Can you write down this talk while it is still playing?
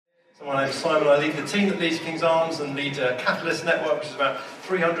So my name is Simon. I lead the team that leads King's Arms and lead Catalyst Network, which is about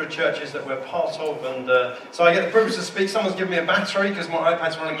 300 churches that we're part of. And so I get the privilege to speak. Someone's given me a battery because my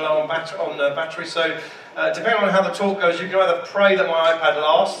iPad's running low on battery. So depending on how the talk goes, you can either pray that my iPad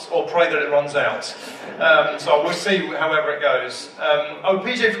lasts or pray that it runs out. So we'll see however it goes.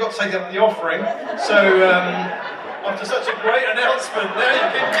 PJ forgot to take up the offering. So after such a great announcement, now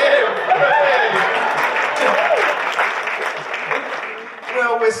you can give.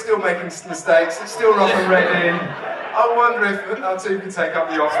 Well, we're still making mistakes. It's still not ready. I wonder if our team can take up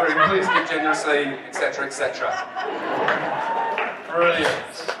the offering. Please give generously, etc., etc.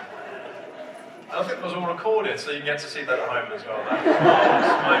 Brilliant. I think it was all recorded, so you get to see that at home as well.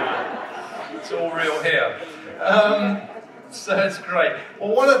 That moment. It's all real here. So it's great.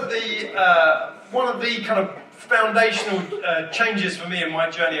 Well, one of the kind of foundational changes for me in my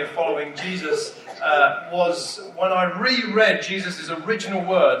journey of following Jesus was when I reread Jesus' original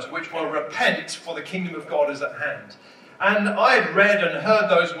words, which were "Repent, for the kingdom of God is at hand." And I had read and heard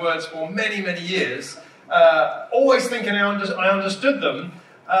those words for many, many years, always thinking I understood them,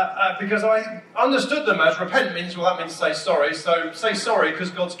 because I understood them as repent means, well, that means say sorry. So say sorry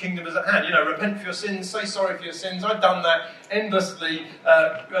because God's kingdom is at hand. You know, repent for your sins, say sorry for your sins. I'd done that endlessly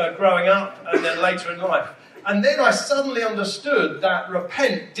growing up and then later in life. And then I suddenly understood that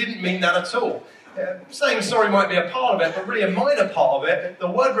repent didn't mean that at all. Saying sorry might be a part of it, but really a minor part of it. The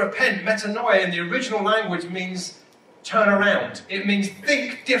word repent, metanoia, in the original language means turn around. It means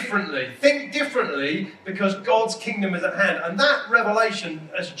think differently. Think differently because God's kingdom is at hand. And that revelation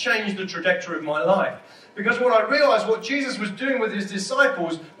has changed the trajectory of my life. Because what I realized what Jesus was doing with his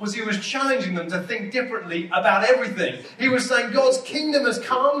disciples was he was challenging them to think differently about everything. He was saying God's kingdom has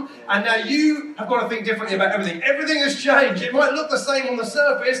come and now you have got to think differently about everything. Everything has changed. It might look the same on the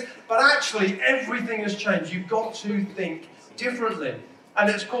surface, but actually everything has changed. You've got to think differently. And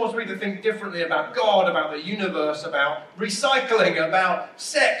it's caused me to think differently about God, about the universe, about recycling, about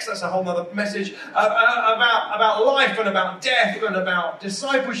sex, that's a whole other message, about life and about death and about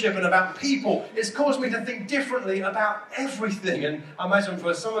discipleship and about people. It's caused me to think differently about everything. And I imagine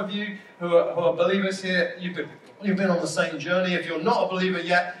for some of you who are believers here, you've been on the same journey. If you're not a believer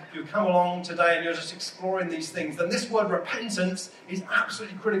yet, you've come along today and you're just exploring these things, then this word repentance is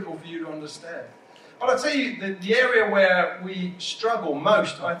absolutely critical for you to understand. But I'll tell you, the area where we struggle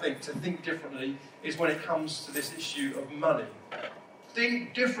most, I think, to think differently is when it comes to this issue of money.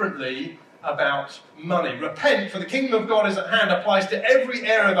 Think differently about money. Repent, for the kingdom of God is at hand applies to every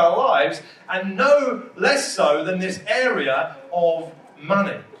area of our lives, and no less so than this area of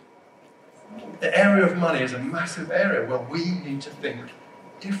money. The area of money is a massive area where we need to think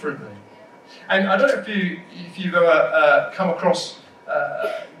differently. And I don't know if you've ever come across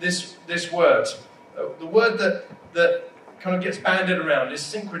this word. The word that kind of gets bandied around is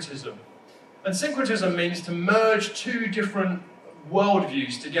syncretism. And syncretism means to merge two different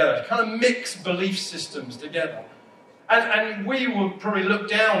worldviews together, kind of mix belief systems together. And we will probably look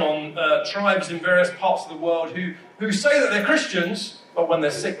down on tribes in various parts of the world who say that they're Christians, but when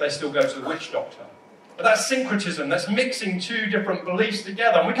they're sick they still go to the witch doctor. But that's syncretism, that's mixing two different beliefs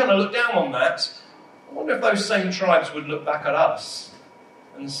together. And we kind of look down on that. I wonder if those same tribes would look back at us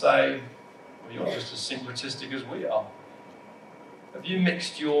and say, you're just as syncretistic as we are. Have you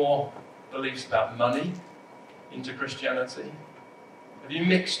mixed your beliefs about money into Christianity? Have you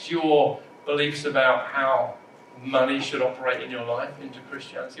mixed your beliefs about how money should operate in your life into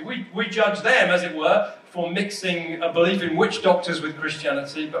Christianity? We judge them, as it were, for mixing a belief in witch doctors with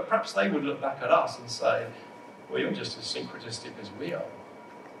Christianity, but perhaps they would look back at us and say, well, you're just as syncretistic as we are,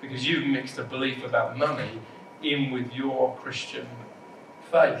 because you've mixed a belief about money in with your Christian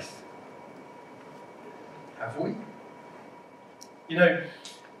faith. Have we? You know,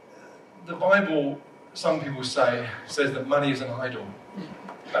 the Bible, some people say, says that money is an idol.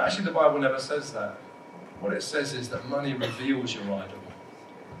 But actually the Bible never says that. What it says is that money reveals your idol.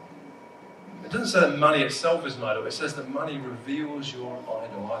 It doesn't say that money itself is an idol. It says that money reveals your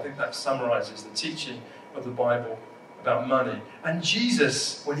idol. I think that summarizes the teaching of the Bible about money. And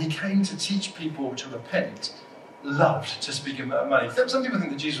Jesus, when he came to teach people to repent, loved to speak about money. Some people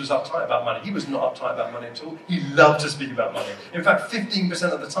think that Jesus was uptight about money. He was not uptight about money at all. He loved to speak about money. In fact,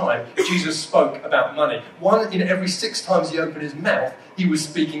 15% of the time, Jesus spoke about money. 1 in every 6 times he opened his mouth, he was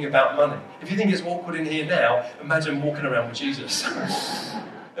speaking about money. If you think it's awkward in here now, imagine walking around with Jesus.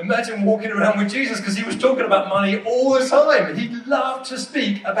 Imagine walking around with Jesus, because he was talking about money all the time. He loved to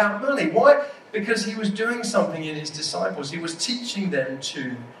speak about money. Why? Because he was doing something in his disciples. He was teaching them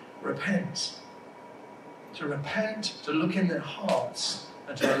to repent. To repent, to look in their hearts,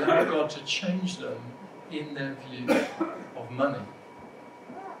 and to allow God to change them in their view of money.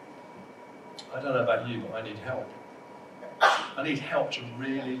 I don't know about you, but I need help. I need help to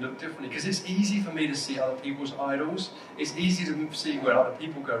really look differently, because it's easy for me to see other people's idols. It's easy to see where other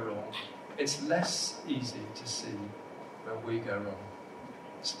people go wrong. It's less easy to see where we go wrong.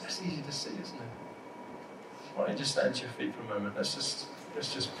 It's less easy to see, isn't it? Why don't you just stand to your feet for a moment? Let's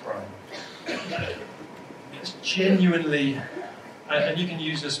just pray. It's genuinely, and you can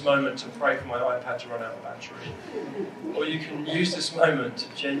use this moment to pray for my iPad to run out of battery. Or you can use this moment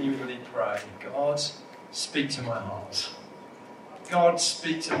to genuinely pray, God, speak to my heart. God,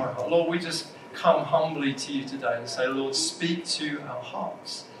 speak to my heart. Lord, we just come humbly to you today and say, Lord, speak to our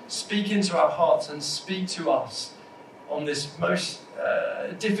hearts. Speak into our hearts and speak to us on this most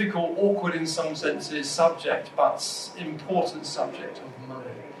difficult, awkward in some senses subject, but important subject of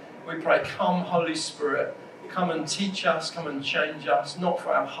money. We pray, come Holy Spirit, come and teach us, come and change us, not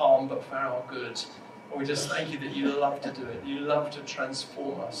for our harm, but for our good. And we just thank you that you love to do it. You love to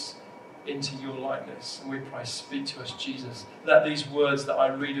transform us into your likeness. And we pray, speak to us, Jesus. Let these words that I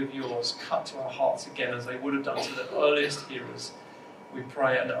read of yours cut to our hearts again as they would have done to the earliest hearers. We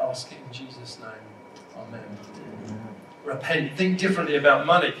pray and ask it in Jesus' name. Amen. Repent. Think differently about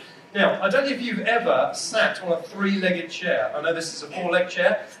money. Now, I don't know if you've ever sat on a three-legged chair. I know this is a four-leg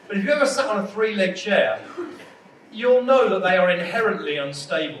chair, but if you've ever sat on a three-legged chair, you'll know that they are inherently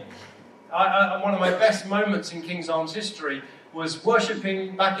unstable. One of my best moments in King's Arms history was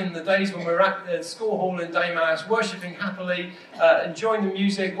worshipping back in the days when we were at the school hall in Daymass, worshipping happily, enjoying the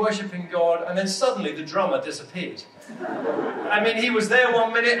music, worshipping God, and then suddenly the drummer disappeared. I mean, he was there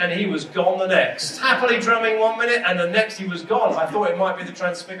 1 minute and he was gone the next. Happily drumming 1 minute and the next he was gone. I thought it might be the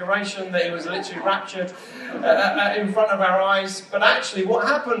transfiguration, that he was literally raptured in front of our eyes. But actually what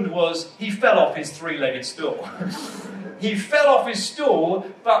happened was he fell off his three-legged stool. He fell off his stool,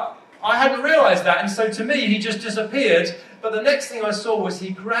 but I hadn't realised that, and so to me he just disappeared. But the next thing I saw was he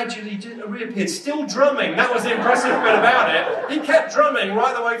gradually reappeared, still drumming. That was the impressive bit about it. He kept drumming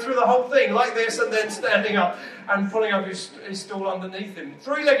right the way through the whole thing, like this, and then standing up and pulling up his stool underneath him.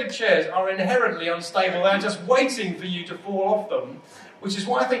 Three-legged chairs are inherently unstable. They're just waiting for you to fall off them, which is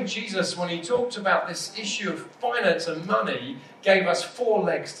why I think Jesus, when he talked about this issue of finance and money, gave us 4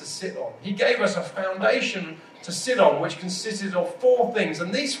 legs to sit on. He gave us a foundation to sit on, which consisted of 4 things.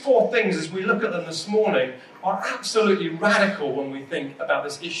 And these 4 things, as we look at them this morning, are absolutely radical when we think about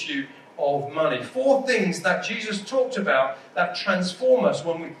this issue of money. 4 things that Jesus talked about that transform us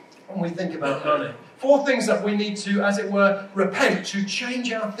when we think about money. 4 things that we need to, as it were, repent, to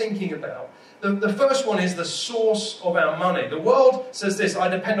change our thinking about. The first one is the source of our money. The world says this: I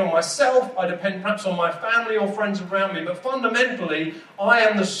depend on myself, I depend perhaps on my family or friends around me, but fundamentally, I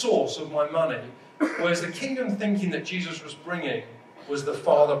am the source of my money. Whereas the kingdom thinking that Jesus was bringing was the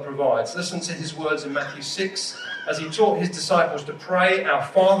Father provides. Listen to his words in Matthew 6 as he taught his disciples to pray, Our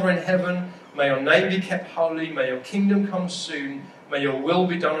Father in heaven, may your name be kept holy, may your kingdom come soon, may your will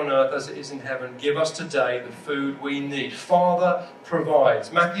be done on earth as it is in heaven. Give us today the food we need. Father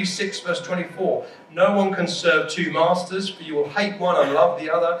provides. Matthew 6 verse 24. No one can serve 2 masters, for you will hate one and love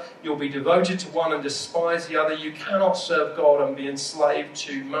the other. You'll be devoted to one and despise the other. You cannot serve God and be enslaved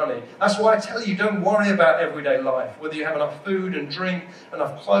to money. That's why I tell you, don't worry about everyday life. Whether you have enough food and drink,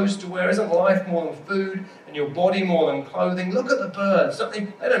 enough clothes to wear. Isn't life more than food and your body more than clothing? Look at the birds.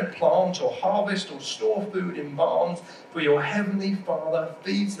 They don't plant or harvest or store food in barns, for your heavenly Father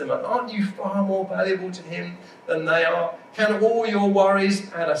feeds them. And aren't you far more valuable to him than they are? Can all your worries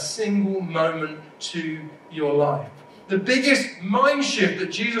add a single moment to your life? The biggest mind shift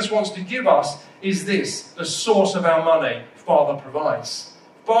that Jesus wants to give us is this: the source of our money. Father provides.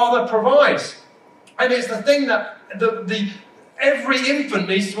 Father provides. And it's the thing that every infant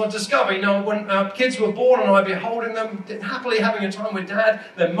needs to discover. You know, when our kids were born and I'd be holding them, happily having a time with Dad,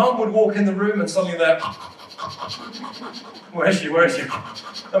 their mum would walk in the room and suddenly they're... Where is she?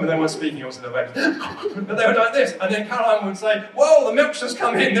 I mean, they weren't speaking, also their baby. But they were like this. And then Caroline would say, whoa, the milk's just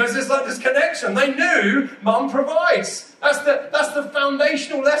come in. There was this connection. They knew Mum provides. That's the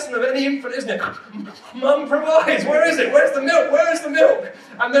foundational lesson of any infant, isn't it? Mum provides. Where is it? Where's the milk? Where is the milk?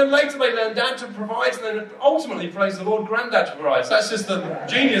 And then later they learn Dad to provide, and then ultimately, praise the Lord, Granddad provides. That's just the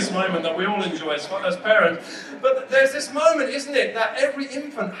genius moment that we all enjoy as parents. But there's this moment, isn't it, that every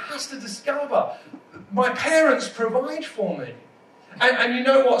infant has to discover: my parents provide for me. And you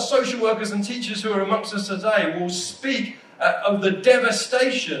know what? Social workers and teachers who are amongst us today will speak of the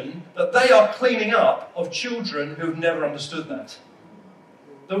devastation that they are cleaning up of children who've never understood that.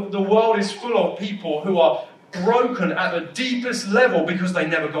 The world is full of people who are broken at the deepest level because they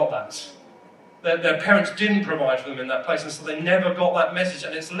never got that. Their parents didn't provide for them in that place, and so they never got that message,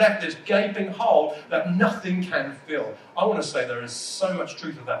 and it's left this gaping hole that nothing can fill. I want to say there is so much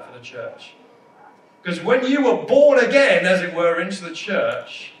truth of that for the church. Because when you were born again, as it were, into the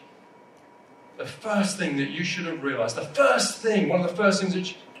church, the first thing that you should have realized, one of the first things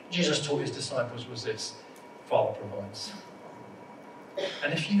that Jesus taught his disciples was this: Father provides.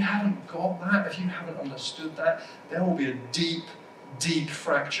 And if you haven't got that, if you haven't understood that, there will be a deep, deep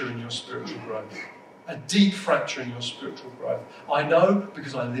fracture in your spiritual growth. A deep fracture in your spiritual growth. I know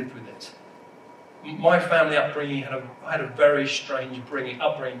because I lived with it. My family upbringing, I had a very strange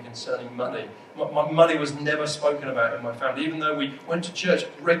upbringing concerning money. My money was never spoken about in my family. Even though we went to church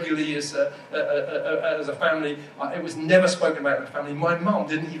regularly as a family, it was never spoken about in the family. My mum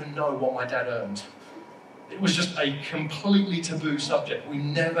didn't even know what my dad earned. It was just a completely taboo subject. We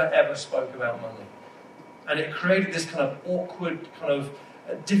never ever spoke about money. And it created this kind of awkward, kind of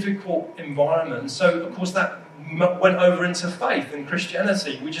difficult environment. So, of course, that went over into faith and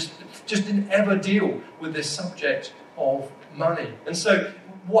Christianity. We just didn't ever deal with this subject of money. And so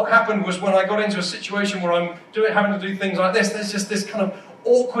what happened was, when I got into a situation where I'm having to do things like this, there's just this kind of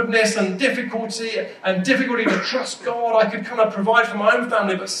awkwardness and difficulty to trust God. I could kind of provide for my own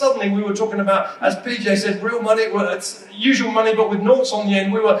family, but suddenly we were talking about, as PJ said, real money. Well, it's usual money, but with noughts on the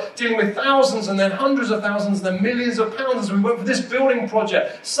end. We were dealing with thousands and then hundreds of thousands and then millions of pounds as we went for this building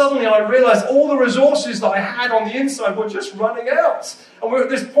project. Suddenly I realized all the resources that I had on the inside were just running out. And we were at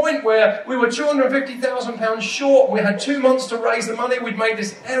this point where we were £250,000 short. We had 2 months to raise the money. We'd made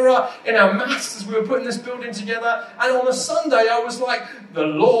this error in our maths as we were putting this building together. And on a Sunday, I was like, the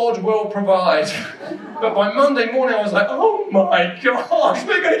Lord will provide. But by Monday morning, I was like, oh my gosh,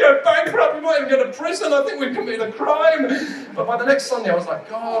 we're going to go bankrupt. We might even go to prison. I think we've committed a crime. But by the next Sunday, I was like,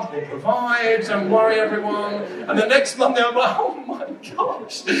 God will provide. Don't worry, everyone. And the next Monday, I'm like, oh my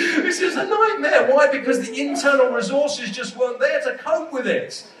gosh, this is a nightmare. Why? Because the internal resources just weren't there to cope with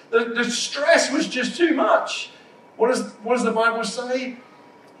it. The stress was just too much. What does the Bible say?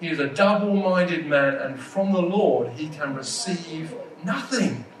 He is a double-minded man, and from the Lord he can receive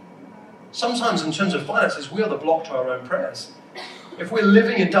nothing. Sometimes in terms of finances, we are the block to our own prayers. If we're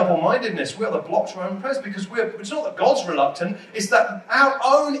living in double-mindedness, we are the block to our own prayers, because it's not that God's reluctant, it's that our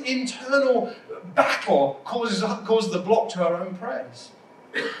own internal battle causes the block to our own prayers.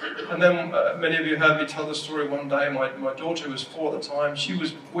 And then many of you heard me tell the story one day. My daughter, who was 4 at the time, she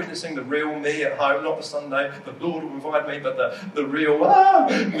was witnessing the real me at home, not the Sunday, the Lord will provide me, but the real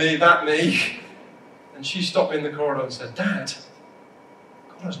me, that me. And she stopped me in the corridor and said, Dad,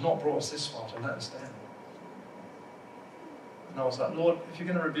 God has not brought us this far to let us down. And I was like, Lord, if you're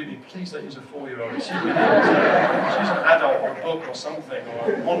going to rebuke me, please don't use a 4-year-old. Use an adult or a book or something,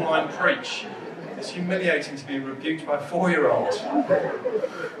 or an online preach. It's humiliating to be rebuked by a 4-year-old.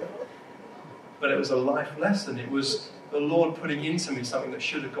 But it was a life lesson. It was the Lord putting into me something that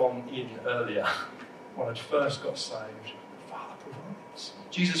should have gone in earlier when I first got saved. Father provides.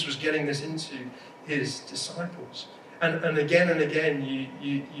 Jesus was getting this into his disciples. And again,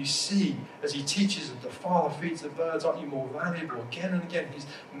 you see, as he teaches that the Father feeds the birds, aren't you more valuable? Again and again, he's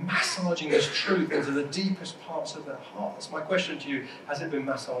massaging this truth into the deepest parts of their hearts. My question to you, has it been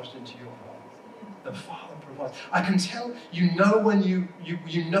massaged into your heart? The Father provides. I can tell you know when you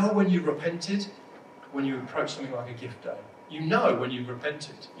repented when you approach something like a gift day. You know when you've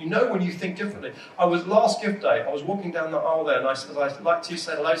repented. You know when you think differently. Last gift day, I was walking down the aisle there, and I said, I'd like to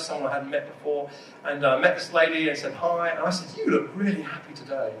say hello to someone I hadn't met before, and I met this lady and said hi, and I said, you look really happy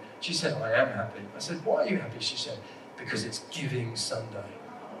today. She said, I am happy. I said, why are you happy? She said, because it's Giving Sunday.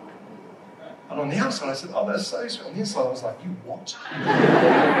 And on the outside, I said, oh, that's so sweet. On the inside, I was like, you what?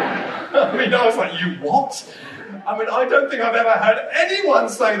 I was like, you what? I don't think I've ever had anyone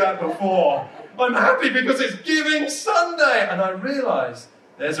say that before. I'm happy because it's Giving Sunday. And I realised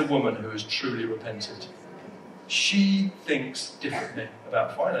there's a woman who has truly repented. She thinks differently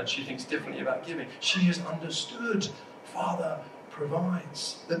about finance. She thinks differently about giving. She has understood Father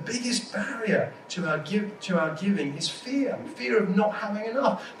provides. The biggest barrier to our giving is fear of not having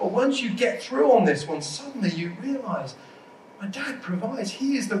enough. But once you get through on this one, suddenly you realise, my dad provides.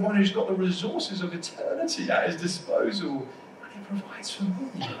 He is the one who's got the resources of eternity at his disposal, and he provides for me.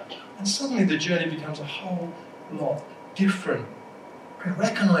 And suddenly the journey becomes a whole lot different. We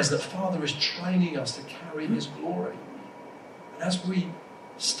recognise that Father is training us to carry his glory. And as we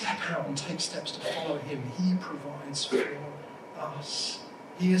step out and take steps to follow him, he provides for us.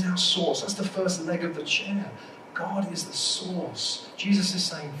 He is our source. That's the first leg of the chair. God is the source. Jesus is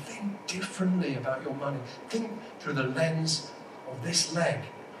saying, think differently about your money. Think through the lens of this leg.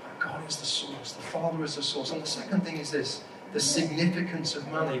 God is the source. The Father is the source. And the second thing is this, the significance of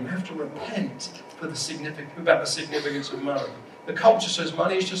money. We have to repent about the significance of money. The culture says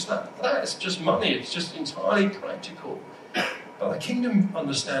money is just that. It's just money. It's just entirely practical. But the kingdom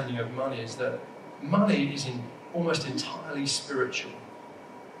understanding of money is that money is almost entirely spiritual.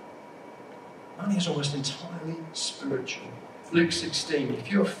 Money is almost entirely spiritual. Luke 16,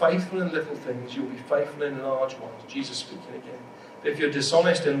 if you are faithful in little things, you'll be faithful in large ones. Jesus speaking again. If you're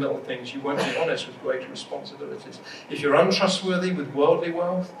dishonest in little things, you won't be honest with greater responsibilities. If you're untrustworthy with worldly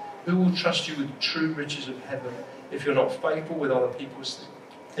wealth, who will trust you with true riches of heaven? If you're not faithful with other people's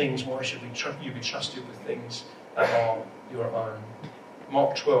things, why should you be trusted with things that are your own?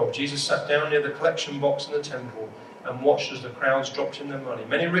 Mark 12, Jesus sat down near the collection box in the temple and watched as the crowds dropped in their money.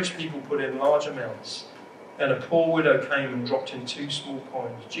 Many rich people put in large amounts. Then a poor widow came and dropped in 2 small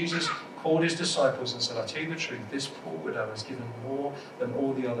coins. Jesus called his disciples and said, I tell you the truth, this poor widow has given more than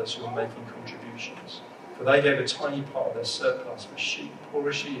all the others who are making contributions. For they gave a tiny part of their surplus, but she, poor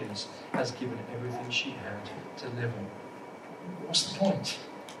as she is, has given everything she had to live on. What's the point?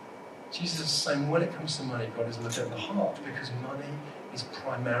 Jesus is saying when it comes to money, God is looking at the heart, because money is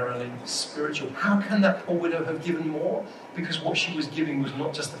primarily spiritual. How can that poor widow have given more? Because what she was giving was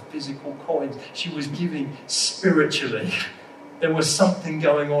not just the physical coins, she was giving spiritually. There was something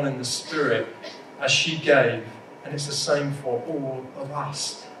going on in the spirit as she gave, and it's the same for all of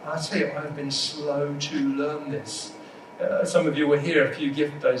us. And I tell you, I've been slow to learn this. Some of you were here a few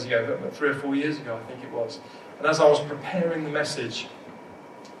gift days ago, but 3 or 4 years ago, I think it was. And as I was preparing the message,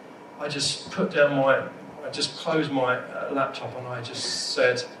 I just closed my laptop and I just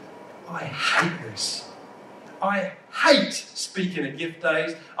said, I hate this. I hate speaking at gift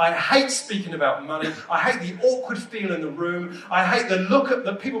days. I hate speaking about money. I hate the awkward feel in the room. I hate the look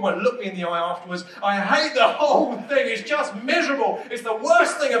that people won't look me in the eye afterwards. I hate the whole thing. It's just miserable. It's the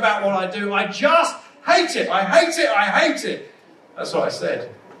worst thing about what I do. I just hate it. I hate it. I hate it. That's what I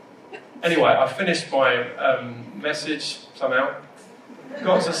said. Anyway, I finished my message somehow.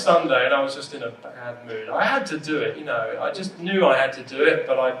 Got to Sunday and I was just in a bad mood. I had to do it, I just knew I had to do it,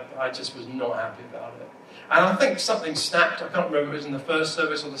 but I just was not happy about it. And I think something snapped. I can't remember if it was in the first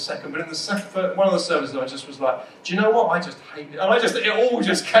service or the second, but in one of the services I just was like, do you know what? I just hate it. And it all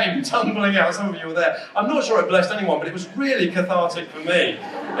just came tumbling out. Some of you were there. I'm not sure it blessed anyone, but it was really cathartic for me.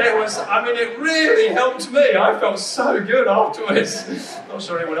 It really helped me. I felt so good afterwards. Not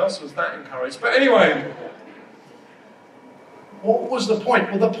sure anyone else was that encouraged. But anyway, what was the point?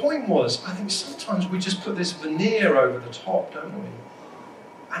 Well, the point was, I think sometimes we just put this veneer over the top, don't we?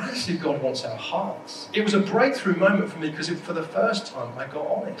 And actually, God wants our hearts. It was a breakthrough moment for me because for the first time, I got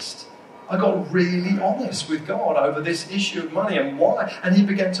honest. I got really honest with God over this issue of money and why. And he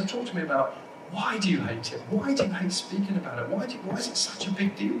began to talk to me about, why do you hate it? Why do you hate speaking about it? Why is it such a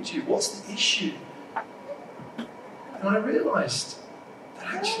big deal to you? What's the issue? And I realised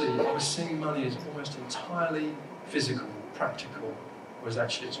that actually I was seeing money as almost entirely physical, practical, whereas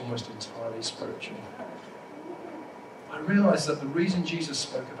actually it's almost entirely spiritual. I realised that the reason Jesus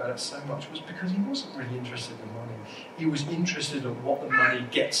spoke about it so much was because he wasn't really interested in money. He was interested in what the money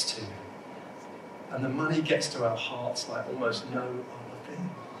gets to. And the money gets to our hearts like almost no other thing.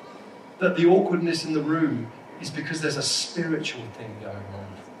 That the awkwardness in the room is because there's a spiritual thing going on.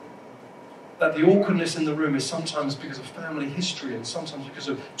 That the awkwardness in the room is sometimes because of family history and sometimes because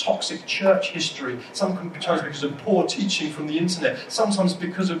of toxic church history, sometimes because of poor teaching from the internet, sometimes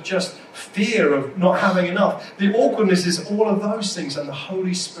because of just fear of not having enough. The awkwardness is all of those things, and the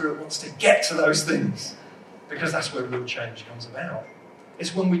Holy Spirit wants to get to those things because that's where real change comes about.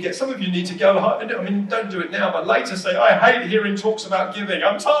 It's when we get, some of you need to go, don't do it now, but later say, I hate hearing talks about giving.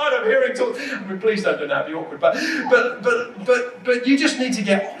 I'm tired of hearing talks. Please don't do that, it'd be awkward. But you just need to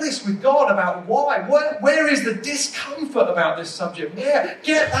get honest with God about why. Where is the discomfort about this subject? Get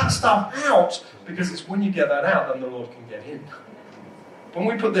that stuff out, because it's when you get that out, then the Lord can get in. When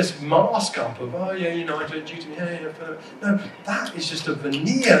we put this mask up of, I don't do to me, no, that is just a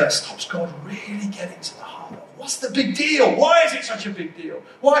veneer that stops God really getting to the heart of what's the big deal? Why is it such a big deal?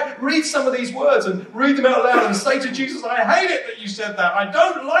 Why? Read some of these words and read them out loud and say to Jesus, I hate it that you said that. I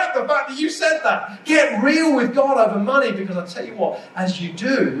don't like the fact that you said that. Get real with God over money, because I tell you what, as you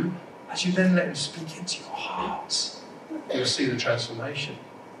do, as you then let him speak into your hearts, you'll see the transformation.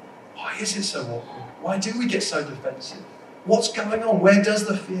 Why is it so awkward? Why do we get so defensive? What's going on? Where does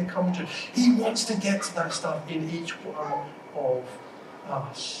the fear come to? He wants to get to that stuff in each one of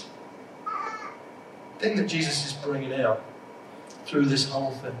us. The thing that Jesus is bringing out through this whole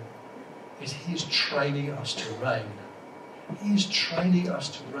thing is he's training us to reign. He's training us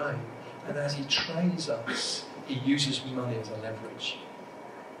to reign. And as he trains us, he uses money as a leverage.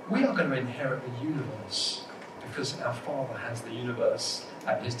 We are going to inherit the universe because our Father has the universe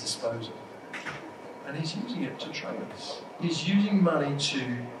at his disposal. And he's using it to train us. He's using money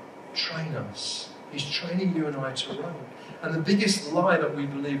to train us. He's training you and I to reign. And the biggest lie that we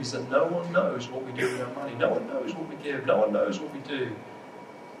believe is that no one knows what we do with our money. No one knows what we give. No one knows what we do.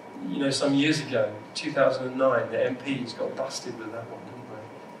 You know, some years ago, 2009, the MPs got busted with that one, didn't they?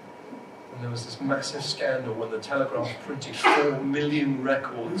 And there was this massive scandal when the Telegraph printed 4 million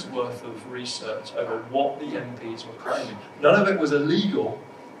records worth of research over what the MPs were claiming. None of it was illegal,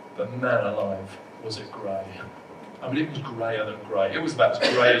 but man alive, was it grey. I mean, it was greyer than grey. It was about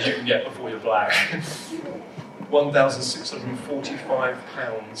as grey as you can get before you're black.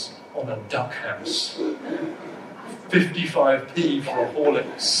 £1,645 on a duck house. 55p for a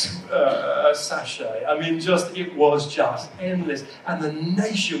Horlicks sachet. I mean, it was just endless. And the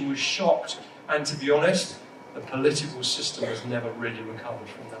nation was shocked. And to be honest, the political system has never really recovered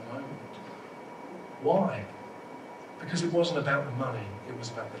from that moment. Why? Because it wasn't about the money, it was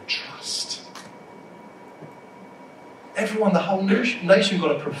about the trust. Everyone, the whole nation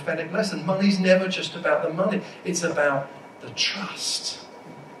got a prophetic lesson. Money's never just about the money. It's about the trust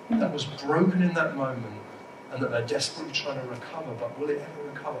that was broken in that moment and that they're desperately trying to recover. But will it ever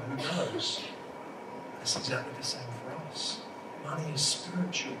recover? Who knows? That's exactly the same for us. Money is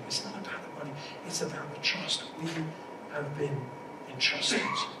spiritual. It's not about the money. It's about the trust we have been entrusted.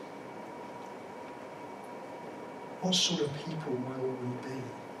 What sort of people will we be?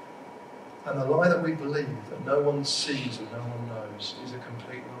 And the lie that we believe, that no one sees and no one knows, is a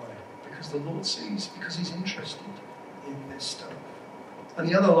complete lie. Because the Lord sees, because He's interested in this stuff. And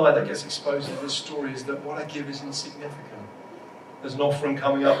the other lie that gets exposed in this story is that what I give is insignificant. There's an offering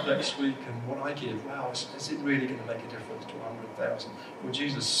coming up next week, and what I give, wow, is it really going to make a difference to 100,000? Well,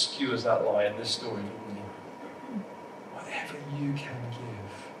 Jesus skewers that lie in this story, doesn't He? Whatever you can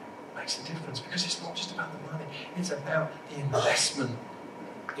give makes a difference, because it's not just about the money, it's about the investment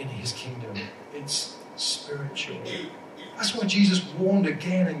in His kingdom. It's spiritual. That's why Jesus warned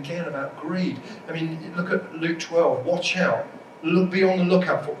again and again about greed. I mean, look at Luke 12. Watch out. Be on the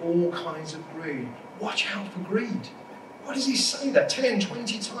lookout for all kinds of greed. Watch out for greed. Why does He say that? 10,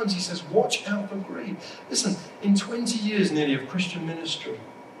 20 times He says, watch out for greed. Listen, in 20 years nearly of Christian ministry,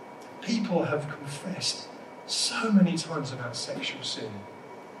 people have confessed so many times about sexual sin.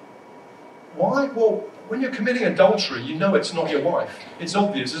 Why? Well, when you're committing adultery, you know it's not your wife. It's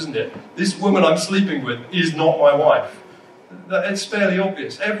obvious, isn't it? This woman I'm sleeping with is not my wife. It's fairly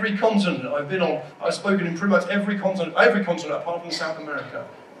obvious. Every continent I've been on, I've spoken in pretty much every continent apart from South America,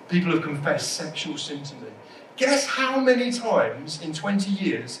 people have confessed sexual sin to me. Guess how many times in 20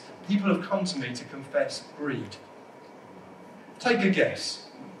 years people have come to me to confess greed? Take a guess.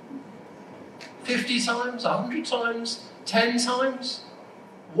 50 times? 100 times? 10 times?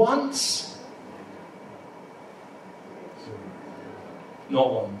 Once?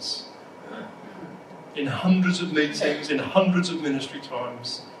 Not once. In hundreds of meetings, in hundreds of ministry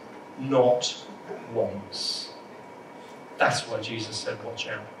times, not once. That's why Jesus said, watch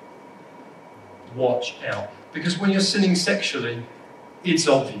out. Watch out. Because when you're sinning sexually, it's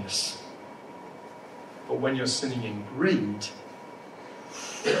obvious. But when you're sinning in greed,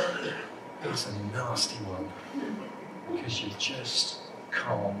 it's a nasty one. Because you just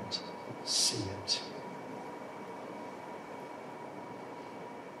can't see it.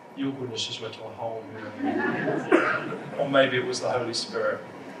 Your goodness just went to a hole here. Or maybe it was the Holy Spirit.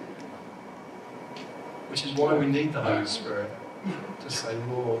 Which is why we need the Holy Spirit. To say,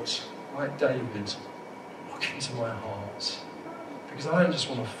 Lord, like David, look into my heart. Because I don't just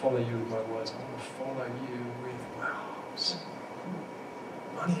want to follow you with my words, I want to follow you with my heart.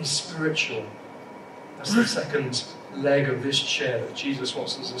 Money is spiritual. That's the second leg of this chair that Jesus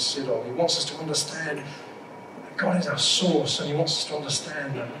wants us to sit on. He wants us to understand that God is our source, and He wants us to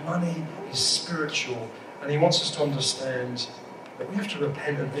understand that money is spiritual, and He wants us to understand that we have to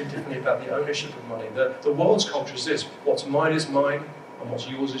repent and think differently about the ownership of money. The world's culture is this: what's mine is mine, and what's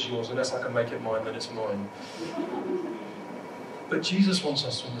yours is yours. Unless I can make it mine, then it's mine. But Jesus wants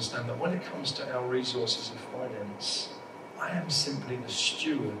us to understand that when it comes to our resources of finance, I am simply the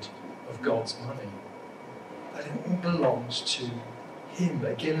steward of God's money. That it all belongs to Him.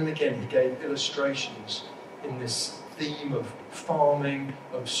 Again and again, He gave illustrations in this theme of farming,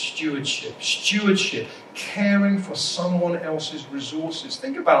 of stewardship. Stewardship, caring for someone else's resources.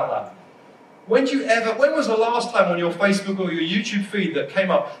 Think about that. When was the last time on your Facebook or your YouTube feed that came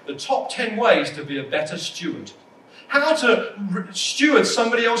up the top 10 ways to be a better steward? How to steward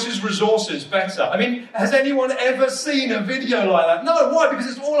somebody else's resources better. I mean, has anyone ever seen a video like that? No, why? Because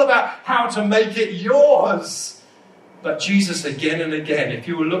it's all about how to make it yours. But Jesus, again and again, if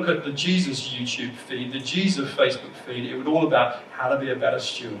you will look at the Jesus YouTube feed, the Jesus Facebook feed, it was all about how to be a better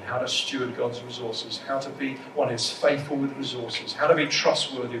steward, how to steward God's resources, how to be one who's faithful with resources, how to be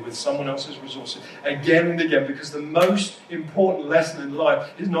trustworthy with someone else's resources, again and again, because the most important lesson in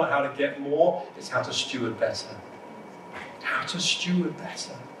life is not how to get more, it's how to steward better. How to steward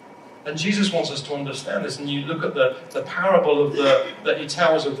better. And Jesus wants us to understand this. And you look at the parable of that he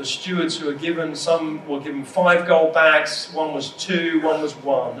tells of the stewards who are given, some were given 5 gold bags, one was 2, one was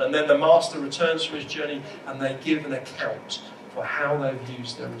 1. And then the master returns from his journey and they give an account for how they've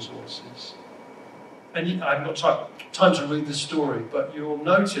used their resources. And I've not time to read the story, but you'll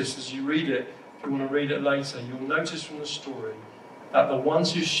notice as you read it, if you want to read it later, you'll notice from the story that the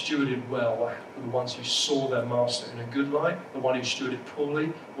ones who stewarded well were the ones who saw their master in a good light. The one who stewarded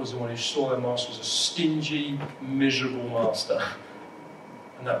poorly was the one who saw their master as a stingy, miserable master.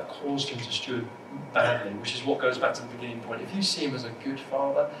 And that caused him to steward badly, which is what goes back to the beginning point. If you see him as a good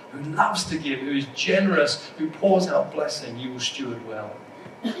father, who loves to give, who is generous, who pours out blessing, you will steward well.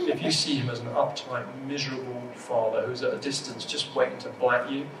 If you see him as an uptight, miserable father who's at a distance just waiting to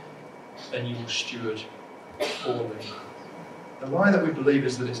blat you, then you will steward poorly. The lie that we believe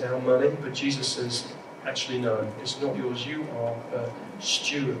is that it's our money, but Jesus says, actually no, it's not yours. You are a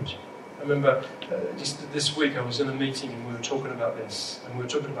steward. I remember just this week I was in a meeting and we were talking about this, and we were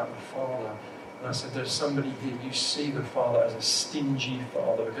talking about the Father. And I said, there's somebody here, you see the Father as a stingy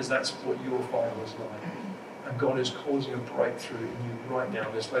Father, because that's what your Father was like. And God is causing a breakthrough in you right now.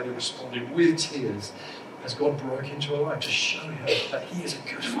 This lady responded with tears as God broke into her life to show her that He is a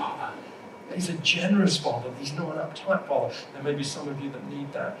good Father. He's a generous Father. He's not an uptight Father. There may be some of you that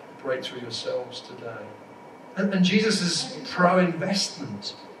need that breakthrough yourselves today. And Jesus is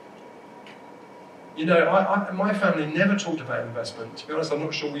pro-investment. You know, my family never talked about investment. To be honest, I'm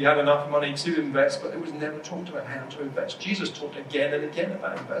not sure we had enough money to invest, but it was never talked about how to invest. Jesus talked again and again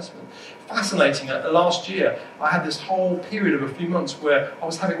about investment. Fascinating. Last year, I had this whole period of a few months where I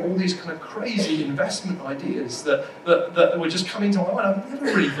was having all these kind of crazy investment ideas that were just coming to my mind. I've never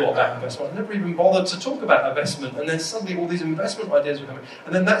really thought about investment. I've never even bothered to talk about investment. And then suddenly all these investment ideas were coming.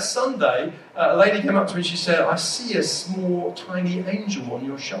 And then that Sunday, a lady came up to me and she said, I see a small, tiny angel on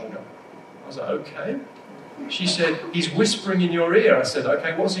your shoulder. I was like, okay. She said, he's whispering in your ear. I said,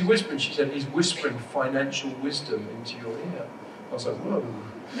 okay, what's he whispering? She said, he's whispering financial wisdom into your ear. I was like, whoa.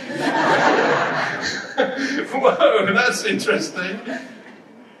 Whoa, that's interesting.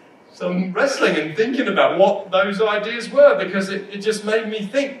 So I'm wrestling and thinking about what those ideas were, because it just made me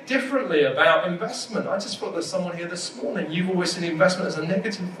think differently about investment. I just thought there's someone here this morning. You've always seen investment as a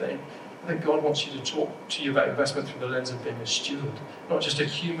negative thing. I think God wants you to talk to you about investment through the lens of being a steward, not just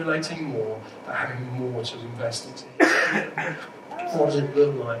accumulating more, but having more to invest into. What does it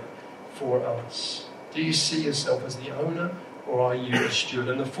look like for us? Do you see yourself as the owner, or are you a steward?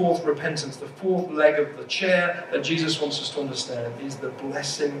 And the fourth repentance, the fourth leg of the chair that Jesus wants us to understand is the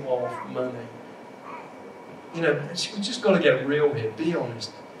blessing of money. You know, we've just got to get real here, be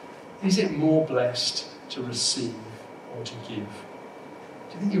honest. Is it more blessed to receive or to give?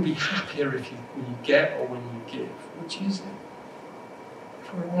 Do you think you'll be happier when you get or when you give? Which is it?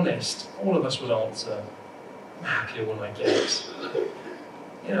 If we're honest, all of us would answer, I'm happier when I get.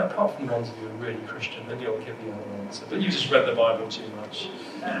 You know, apart from the ones of you who are really Christian, then you'll give the other answer. But you just read the Bible too much.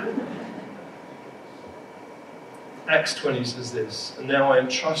 Acts 20 says this, and now I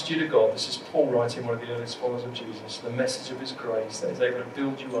entrust you to God. This is Paul writing, one of the earliest followers of Jesus, the message of his grace that is able to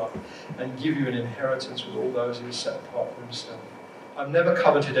build you up and give you an inheritance with all those who are set apart for himself. I've never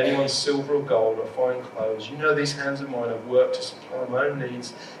coveted anyone's silver or gold or fine clothes. You know these hands of mine have worked to supply my own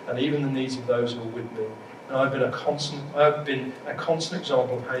needs and even the needs of those who are with me. And I've been a constant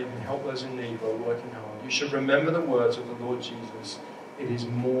example of how you can help those in need while working hard. You should remember the words of the Lord Jesus. It is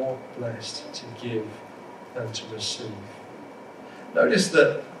more blessed to give than to receive. Notice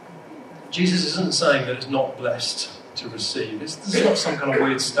that Jesus isn't saying that it's not blessed to receive. This is not some kind of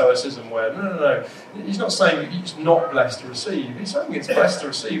weird stoicism where, no. He's not saying it's not blessed to receive. He's saying it's blessed to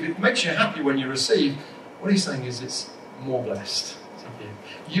receive. It makes you happy when you receive. What he's saying is it's more blessed to give.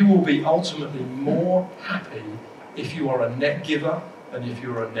 You will be ultimately more happy if you are a net giver than if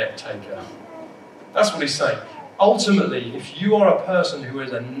you're a net taker. That's what he's saying. Ultimately, if you are a person who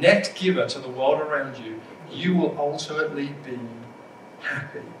is a net giver to the world around you, you will ultimately be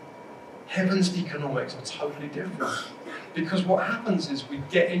happy. Heaven's economics are totally different. Because what happens is we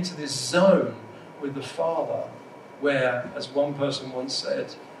get into this zone with the Father where, as one person once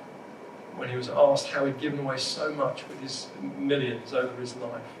said, when he was asked how he'd given away so much with his millions over his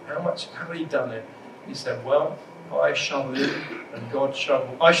life, how had he done it? He said, well, I shovel in and God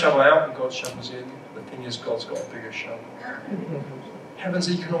shovel. I shovel out and God shovels in. The The thing is, God's got a bigger show. Heaven's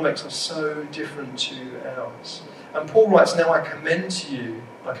economics are so different to ours. And Paul writes, now I commend you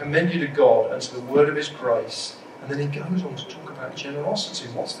to God and to the word of his grace. And then he goes on to talk about generosity.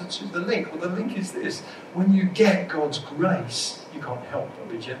 What's the link? Well, the link is this. When you get God's grace, you can't help but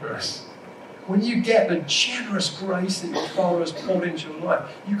be generous. When you get the generous grace that your Father has poured into your life,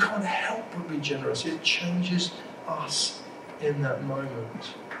 you can't help but be generous. It changes us in that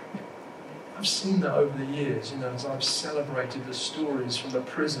moment. I've seen that over the years, as I've celebrated the stories from the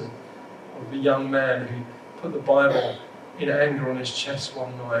prison of the young man who put the Bible in anger on his chest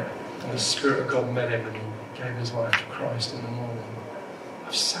one night, and the Spirit of God met him and he gave his life to Christ in the morning.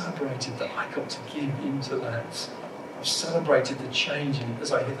 I've celebrated that I got to give into that. I've celebrated the change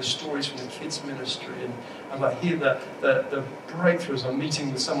as I hear the stories from the kids' ministry and I hear the breakthroughs. I'm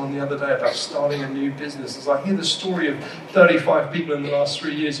meeting with someone the other day about starting a new business. As I hear the story of 35 people in the last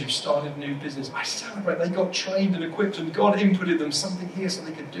 3 years who've started a new business, I celebrate. They got trained and equipped and God inputted them something here so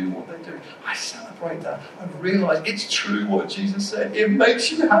they could do what they do. I celebrate that. I realise it's true what Jesus said. It makes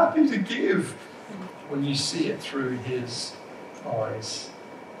you happy to give when you see it through his eyes.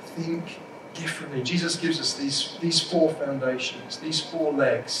 Think differently. Jesus gives us these four foundations, these four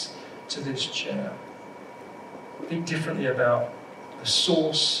legs to this chair. Think differently about the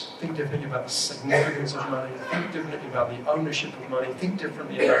source, think differently about the significance of money, think differently about the ownership of money, think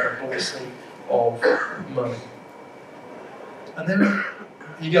differently about the blessing of money. And then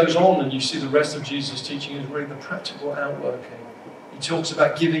he goes on and you see the rest of Jesus' teaching is really the practical outworking. He talks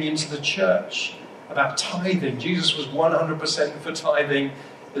about giving into the church, about tithing. Jesus was 100% for tithing.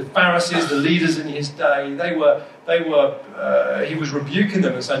 The Pharisees, the leaders in his day, he was rebuking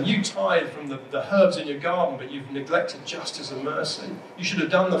them and saying, you tithe from the herbs in your garden, but you've neglected justice and mercy. You should have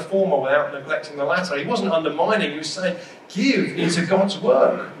done the former without neglecting the latter. He wasn't undermining, he was saying, give into God's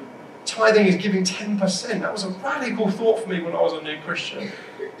work. Tithing is giving 10%. That was a radical thought for me when I was a new Christian.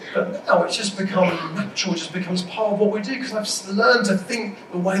 But now it's just become natural, it just becomes part of what we do, because I've learned to think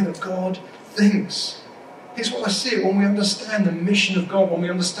the way that God thinks. Here's what I see it when we understand the mission of God, when we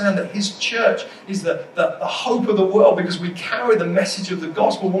understand that his church is the hope of the world because we carry the message of the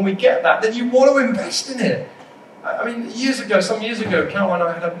gospel. When we get that, then you want to invest in it. I mean, some years ago, Carol and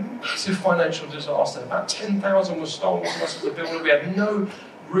I had a massive financial disaster. About 10,000 was stolen from us as a builder. We had no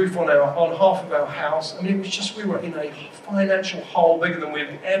roof on half of our house. I mean, it was just, we were in a financial hole bigger than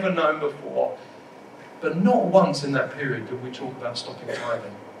we've ever known before. But not once in that period did we talk about stopping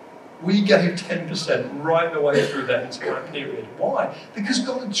tithing. We gave 10% right the way through that entire period. Why? Because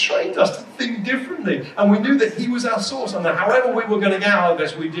God had trained us to think differently. And we knew that he was our source. And that however we were going to get out of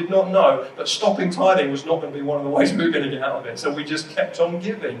this, we did not know. But stopping tithing was not going to be one of the ways we were going to get out of it. So we just kept on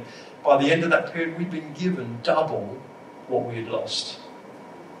giving. By the end of that period, we'd been given double what we had lost.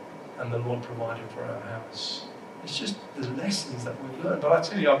 And the Lord provided for our house. It's just the lessons that we've learned. But I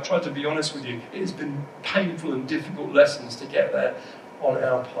tell you, I've tried to be honest with you. It's been painful and difficult lessons to get there on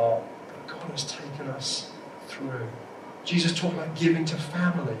our part, but God has taken us through. Jesus talked about giving to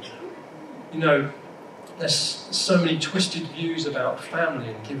family. There's so many twisted views about family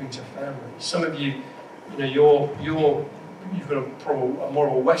and giving to family. Some of you, you've got a more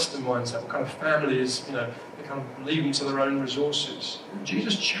of a Western mindset. What kind of family is, they kind of leave them to their own resources.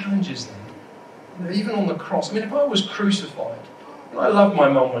 Jesus challenges them. Even on the cross. I mean, if I was crucified, and I loved my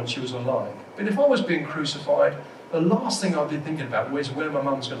mum when she was alive, but if I was being crucified, the last thing I'd be thinking about is where my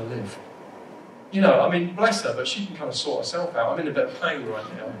mum's going to live. I mean, bless her, but she can kind of sort herself out. I'm in a bit of pain right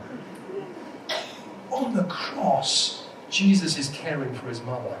now. On the cross, Jesus is caring for his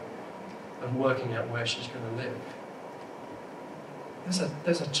mother and working out where she's going to live.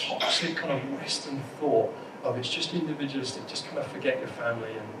 There's a toxic kind of Western thought of it's just individualistic, just kind of forget your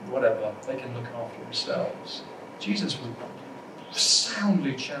family and whatever, they can look after themselves. Jesus would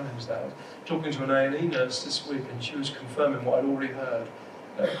soundly challenge that. Talking to an A&E nurse this week, and she was confirming what I'd already heard.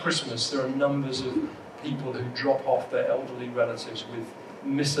 At Christmas, there are numbers of people who drop off their elderly relatives with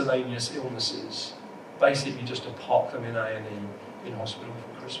miscellaneous illnesses, basically just to park them in A&E in hospital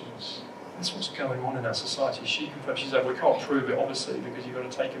for Christmas. That's what's going on in our society. She confirmed, she said, we can't prove it, obviously, because you've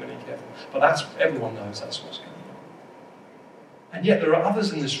got to take them and be careful. But everyone knows that's what's going on. And yet there are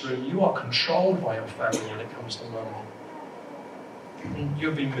others in this room, you are controlled by your family when it comes to money.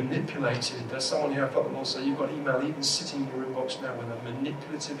 You're being manipulated. There's someone here, I felt the Lord say, you've got email even sitting in your inbox now with a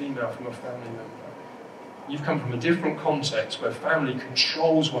manipulative email from a family member. You've come from a different context where family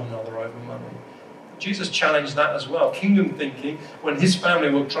controls one another over money. Jesus challenged that as well. Kingdom thinking, when his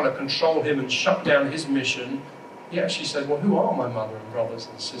family were trying to control him and shut down his mission, he actually said, well, who are my mother and brothers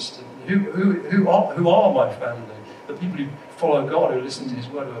and sisters? Who are my family? The people who follow God, who listen to his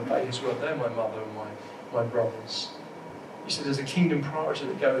word, who obey his word, they're my mother and my my brothers. You see, there's a kingdom priority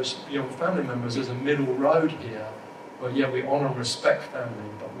that goes beyond family members. There's a middle road here where, yeah, we honour and respect family,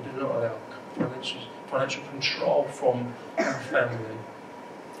 but we do not allow financial control from our family.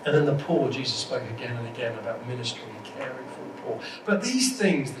 And then the poor, Jesus spoke again and again about ministry and caring for the poor. But these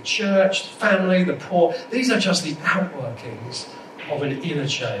things, the church, the family, the poor, these are just the outworkings of an inner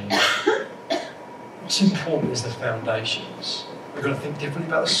change. What's important is the foundations. We've got to think differently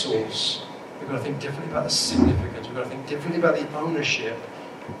about the source. We've got to think differently about the significance. We've got to think differently about the ownership.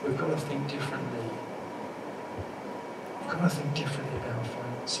 We've got to think differently. We've got to think differently about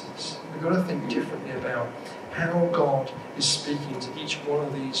finances. We've got to think differently about how God is speaking to each one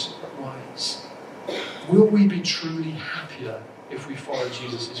of these ways. Will we be truly happier if we follow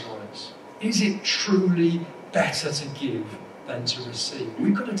Jesus' ways? Is it truly better to give than to receive?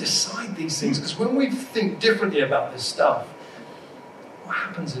 We've got to decide these things, because when we think differently about this stuff, what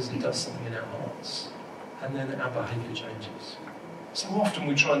happens is it does something in our hearts, and then our behaviour changes. So often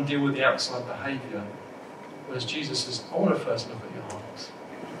we try and deal with the outside behaviour, whereas Jesus says, I want to first look at your heart.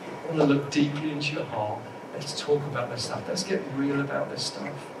 I want to look deeply into your heart. Let's talk about this stuff. Let's get real about this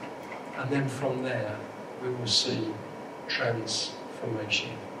stuff. And then from there, we will see transformation.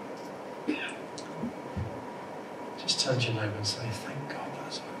 Just turn to your neighbour and say, thank God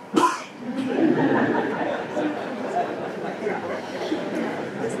that's over.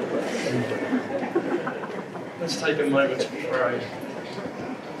 Let's take a moment to pray.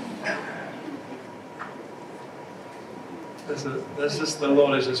 There's just the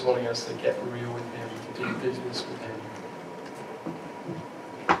Lord is just wanting us to get real with Him, to do business with Him.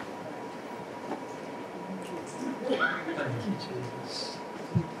 Thank you, Jesus.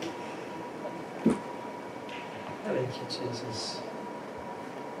 Thank you, Jesus.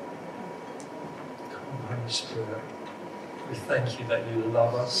 Come, Holy Spirit. We thank you that you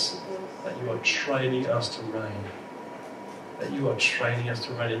love us, that you are training us to reign. That you are training us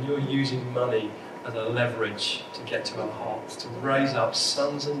to reign, and you're using money as a leverage to get to our hearts, to raise up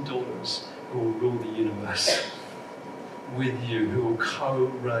sons and daughters who will rule the universe with you, who will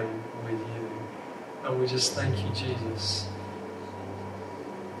co-reign with you. And we just thank you, Jesus,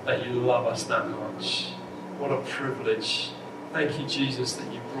 that you love us that much. What a privilege. Thank you, Jesus, that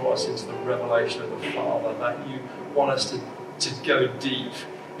you brought us into the revelation of the Father, that you want us to go deep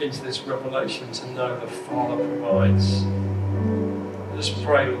into this revelation, to know the Father provides. I just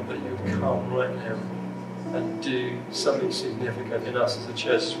pray, Lord, that you would come right now and do something significant in us as a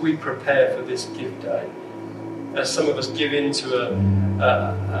church as we prepare for this gift day. As some of us give into a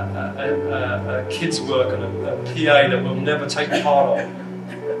kids' work and a PA that we'll never take part of,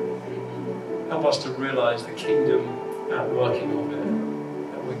 help us to realise the kingdom outworking of it,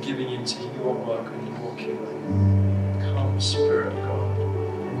 that we're giving into your work and your kingdom. Come, Spirit of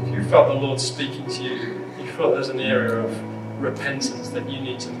God. If you felt the Lord speaking to you, you felt there's an area of repentance that you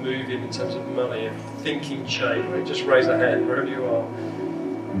need to move in terms of money and thinking change, right? Just raise a hand wherever you are.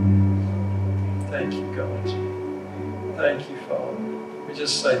 Thank you, God. Thank you, Father. We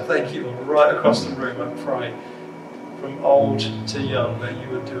just say thank you, Lord, right across the room. I pray from old to young that you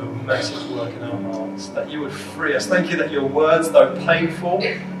would do a massive work in our hearts, that you would free us. Thank you that your words, though painful,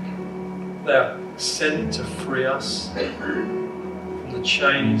 they are sent to free us from the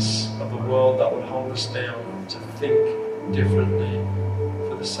chains of the world that would hold us down, to think differently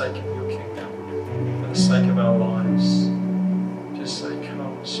for the sake of your kingdom, for the sake of our lives. Just say,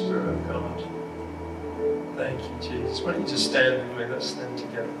 come, Spirit of God. Thank you, Jesus. Why don't you just stand with me? Let's stand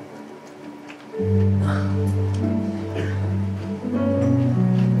together.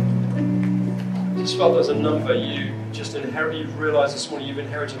 I just felt there's a number you just inherit. You've realised this morning you've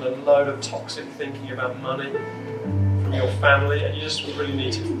inherited a load of toxic thinking about money from your family, and you just really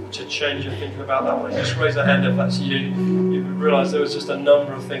need to change your thinking about that one. Just raise a hand if that's you. You realise there was just a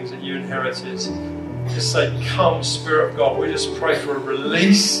number of things that you inherited. Just say, come, Spirit of God. We just pray for a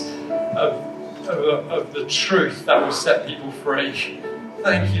release of the truth that will set people free.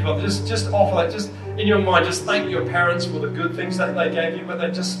 Thank you, God. Just offer that. Just in your mind, just thank your parents for the good things that they gave you, but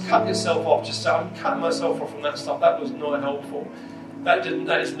then just cut yourself off. Just say, I'm cutting myself off from that stuff. That was not helpful. That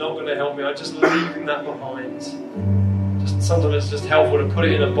is not going to help me. I'm just leaving that behind. Sometimes it's just helpful to put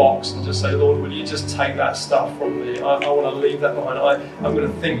it in a box and just say, Lord, will you just take that stuff from me? I want to leave that behind. I'm going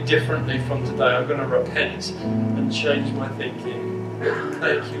to think differently from today. I'm going to repent and change my thinking.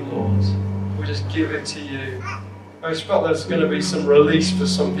 Thank you, Lord. We just give it to you. I just felt there's going to be some release for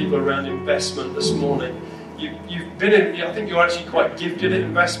some people around investment this morning. You've been in, I think you're actually quite gifted at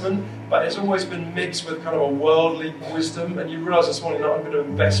investment, but it's always been mixed with kind of a worldly wisdom, and you realise this morning that I'm going to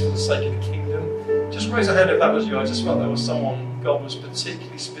invest for the sake of the kingdom. Just raise a hand if that was you. I just felt there was someone God was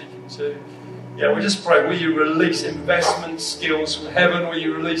particularly speaking to. Yeah, we just pray, will you release investment skills from heaven? Will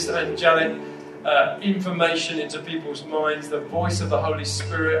you release angelic information into people's minds, the voice of the Holy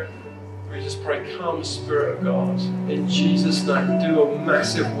Spirit? We just pray, come Spirit of God, in Jesus' name, do a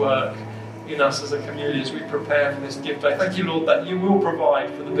massive work in us as a community as we prepare for this gift day. Thank you, Lord, that you will provide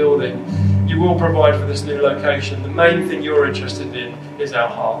for the building. You will provide for this new location. The main thing you're interested in is our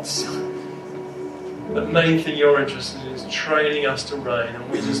hearts. The main thing you're interested in is training us to reign, and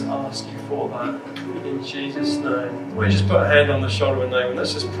we just ask you for that in Jesus' name. We just put a hand on the shoulder with Nathan.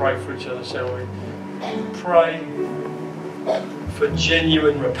 Let's just pray for each other, shall we? Pray for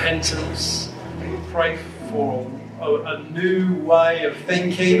genuine repentance. Pray for a new way of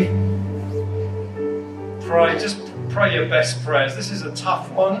thinking. Just pray your best prayers. This is a tough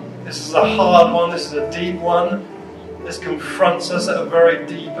one. This is a hard one. This is a deep one. This confronts us at a very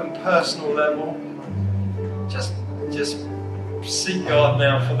deep and personal level. Just seek God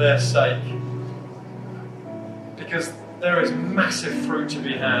now for their sake. Because there is massive fruit to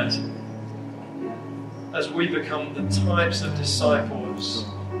be had as we become the types of disciples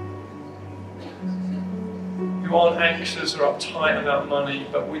who aren't anxious or uptight about money,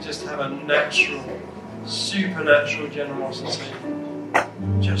 but we just have a natural, supernatural generosity.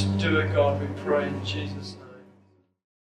 Just do it, God, we pray in Jesus' name.